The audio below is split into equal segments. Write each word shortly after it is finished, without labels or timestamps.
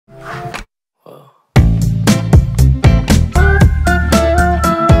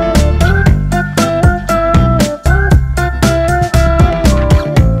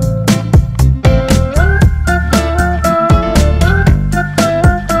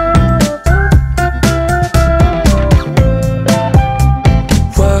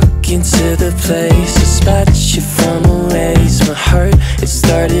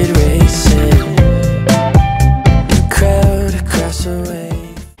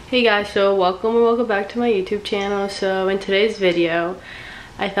Hey guys, so welcome back to my YouTube channel. So in today's video,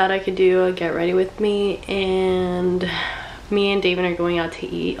 I thought I could do a get ready with me, and me and David are going out to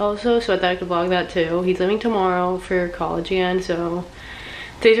eat also, so I thought I could vlog that too. He's leaving tomorrow for college again, so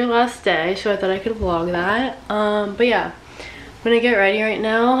today's our last day, so I thought I could vlog that. But yeah, I'm gonna get ready right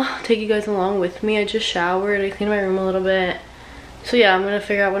now, take you guys along with me. I just showered, I cleaned my room a little bit. So yeah, I'm gonna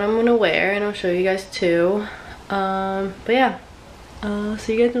figure out what I'm gonna wear and I'll show you guys too. But yeah.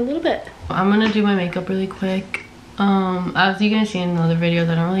 See you guys in a little bit. I'm gonna do my makeup really quick. As you guys see in another video,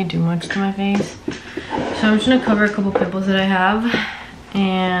 I don't really do much to my face. So I'm just gonna cover a couple pimples that I have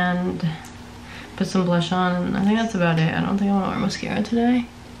and put some blush on, and I think that's about it. I don't think I wanna wear mascara today.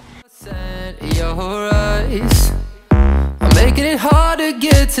 Your eyes are making it hard to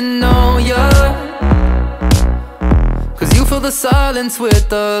get to know ya, 'cause you fill the silence with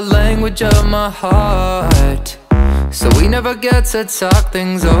the language of my heart. So we never get to talk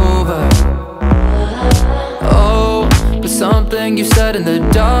things over. Oh, but something you said in the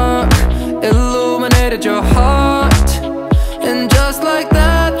dark illuminated your heart. And just like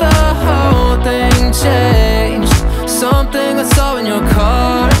that, the whole thing changed. Something I saw in your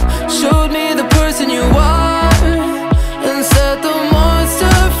car showed me the person you are, and set the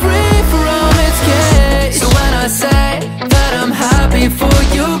monster free from its cage. So when I say that I'm happy for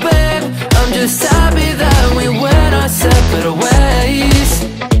you, babe, I'm just happy that we went our separate ways.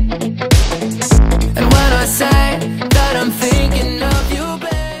 And when I say that I'm thinking of you,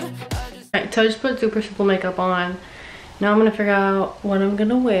 babe, Alright, so I just put super simple makeup on. Now I'm gonna figure out what I'm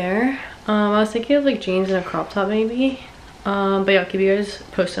gonna wear. I was thinking of like jeans and a crop top maybe. But yeah, I'll keep you guys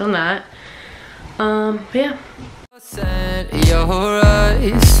posted on that. But yeah. Your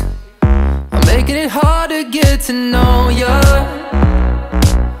eyes are making it hard to get to know ya,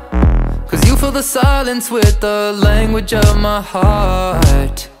 'cause you fill the silence with the language of my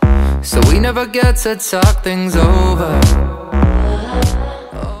heart. So we never get to talk things over.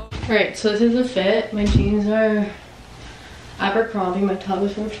 Alright, so this is the fit. My jeans are Abercrombie. My top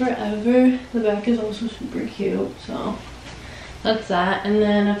is from Forever. The back is also super cute, so that's that. And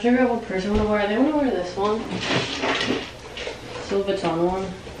then I figured out what purse I'm gonna wear. I think I'm gonna wear this one. Still Vuitton one.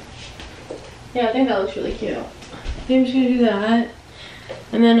 Yeah, I think that looks really cute. I think I'm just gonna do that.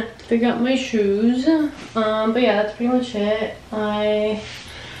 And then figure out my shoes. But yeah, that's pretty much it. I'm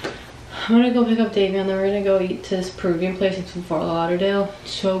gonna go pick up Davey, and then we're gonna go eat to this Peruvian place. It's in Fort Lauderdale.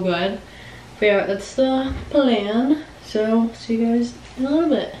 It's so good. But yeah, that's the plan. So see you guys in a little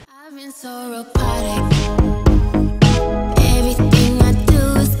bit. I've been so robotic. Everything I do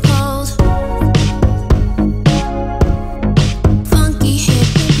is cold. Funky,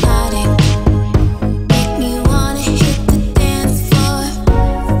 hypnotic. Make me wanna hit the dance floor.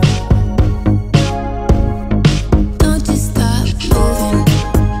 Don't just stop moving.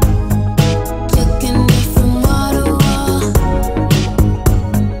 Looking it from wall to wall.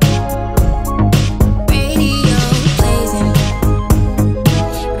 Radio blazing.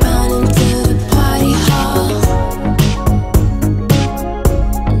 Running to the party hall.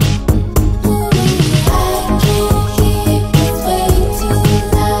 I can't hear, it's way too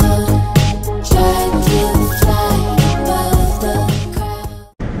loud. Try to fly above the crowd.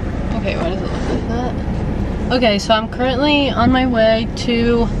 Okay, why does it look like that? Okay, so I'm currently on my way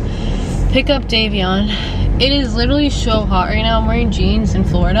to pick up Davion. It is literally so hot right now. I'm wearing jeans in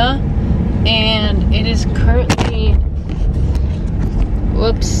Florida, and it is currently,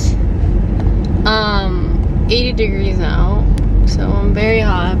 whoops, 80 degrees out. So I'm very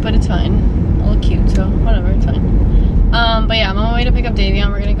hot, but it's fine. I look cute, so whatever, it's fine. But yeah, I'm on my way to pick up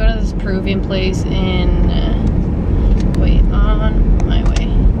Davion. We're gonna go to this Peruvian place in, wait, on my way.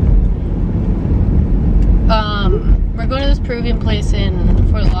 We're going to this Peruvian place in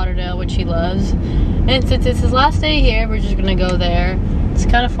Fort Lauderdale, which he loves. And since it's his last day here, we're just gonna go there. It's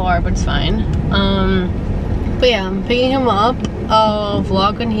kind of far, but it's fine. But yeah, I'm picking him up. I'll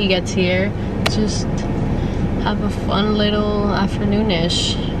vlog when he gets here. Just have a fun little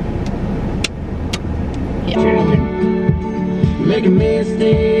afternoon-ish. Yeah. Making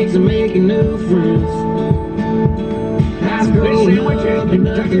mistakes and making new friends. Growing up and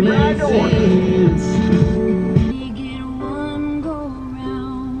nothing makes sense. We get one go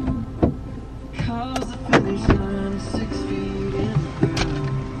round, 'cause the finish line is 6 feet in the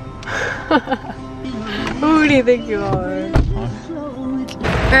ground. Who do you think you are?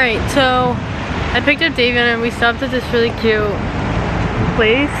 Alright, so I picked up David and we stopped at this really cute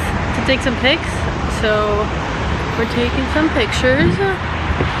place to take some pics. So we're taking some pictures.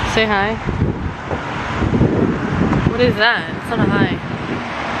 Say hi. What is that? It's not a hi.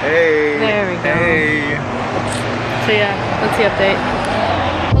 Hey. There we go. Hey. So yeah, that's the update.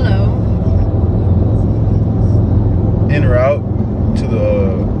 Hold en route to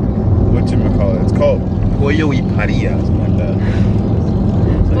the whatchamacallit. It's called Pollo y Parilla, something like that.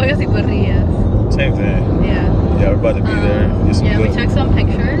 Pollos y parrillas. Same thing. Yeah. Yeah, we're about to be there. Get some Yeah, we good- took some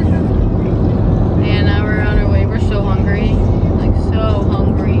pictures. And now we're on our way. We're so hungry. Like, so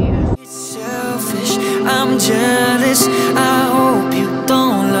hungry. Selfish, I'm jealous. I hope you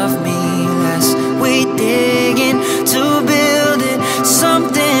don't love me less. We digging to build it,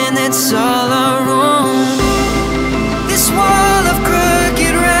 something that's all our own. This wall of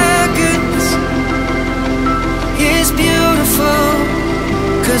crooked records is beautiful,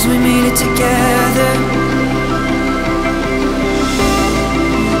 'cause we made it together.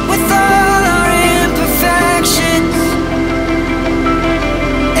 With all our imperfections,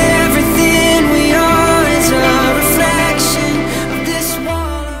 everything we are is a reflection of this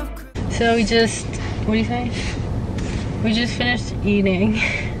wall of So we just, what do you say? We just finished eating.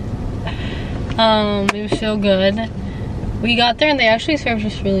 It was so good. We got there and they actually served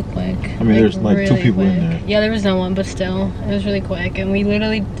us really quick. I mean, there's like two really people in quick. there. Yeah, there was no one, but still, it was really quick. And we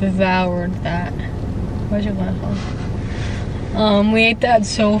literally devoured that. Where's your glass on? We ate that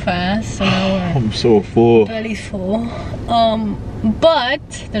so fast, so now we're I'm so full. belly's full. But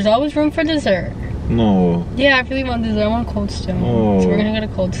there's always room for dessert. No, Yeah, I really want dessert. I want Cold Stone. Oh. So we're gonna go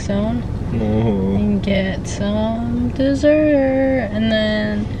to Cold Stone no. and get some dessert, and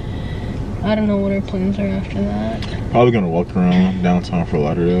then I don't know what our plans are after that. Probably gonna walk around downtown for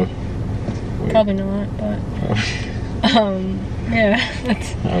Lauderdale. Wait. Probably not, but yeah,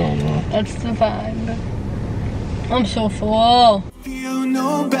 I don't know. that's the vibe. I'm so full. feel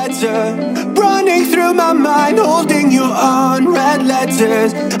no better. Running through my mind, holding you on red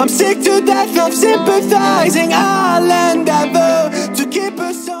letters. I'm sick to death of sympathizing. I'll endeavor to keep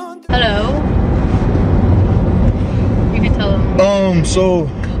us on. Hello. You can tell them. So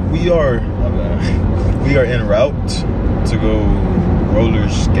we are en route to go roller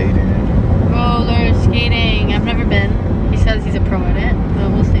skating. Roller skating. I've never been. He says he's a pro at it,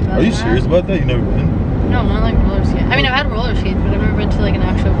 but we'll see about that. Are you serious about that? You never been? No, not like roller skating. I mean, I've had roller skates, but I've never been to like an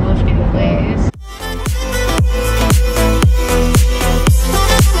actual roller skating place.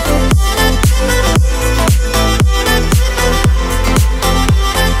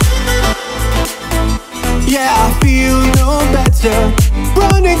 Yeah, I feel no better.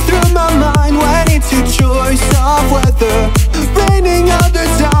 Running through my mind when it's a choice of weather. Raining all the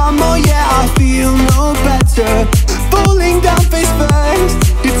time, oh yeah, I feel no better. Falling down face first.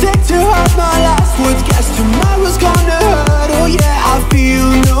 You take to heart my last words. Guess tomorrow's gonna hurt, oh yeah, I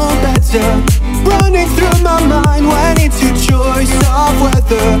feel no better. Running through my mind when it's a choice of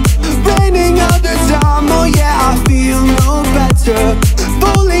weather. Raining all the time, oh yeah, I feel no better.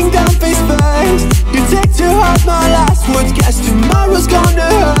 Falling down face first. You take to heart my last words. Guess tomorrow's gonna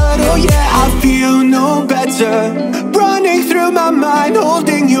hurt, oh yeah, I feel no better. Running through my mind,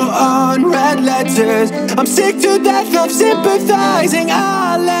 holding you on red letters. I'm sick to death of sympathizing.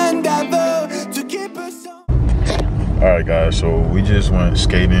 I'll endeavor to keep us on. Alright guys, so we just went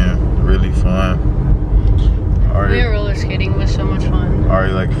skating, really fun. We were roller skating. It was so much fun.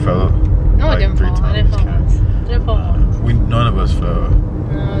 Already like fell. No, I like didn't 3 fall. I didn't fall once. Didn't fall once. None of us fell.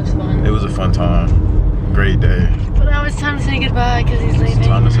 No, it was fun. It was a fun time. Great day. But now it's time to say goodbye because he's leaving. It's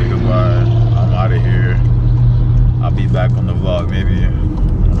time to say goodbye. I'm out of here. I'll be back on the vlog maybe. I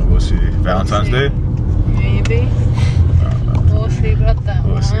don't know, we'll see. Valentine's Day? Maybe. We'll see about that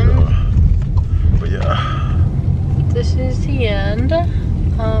We'll one. see though. But yeah. This is the end.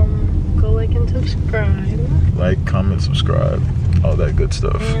 Go like and subscribe. Like, comment, subscribe. All that good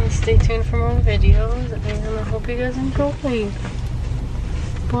stuff. And stay tuned for more videos. And I hope you guys enjoy.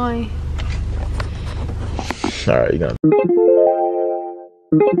 Bye. Alright, you got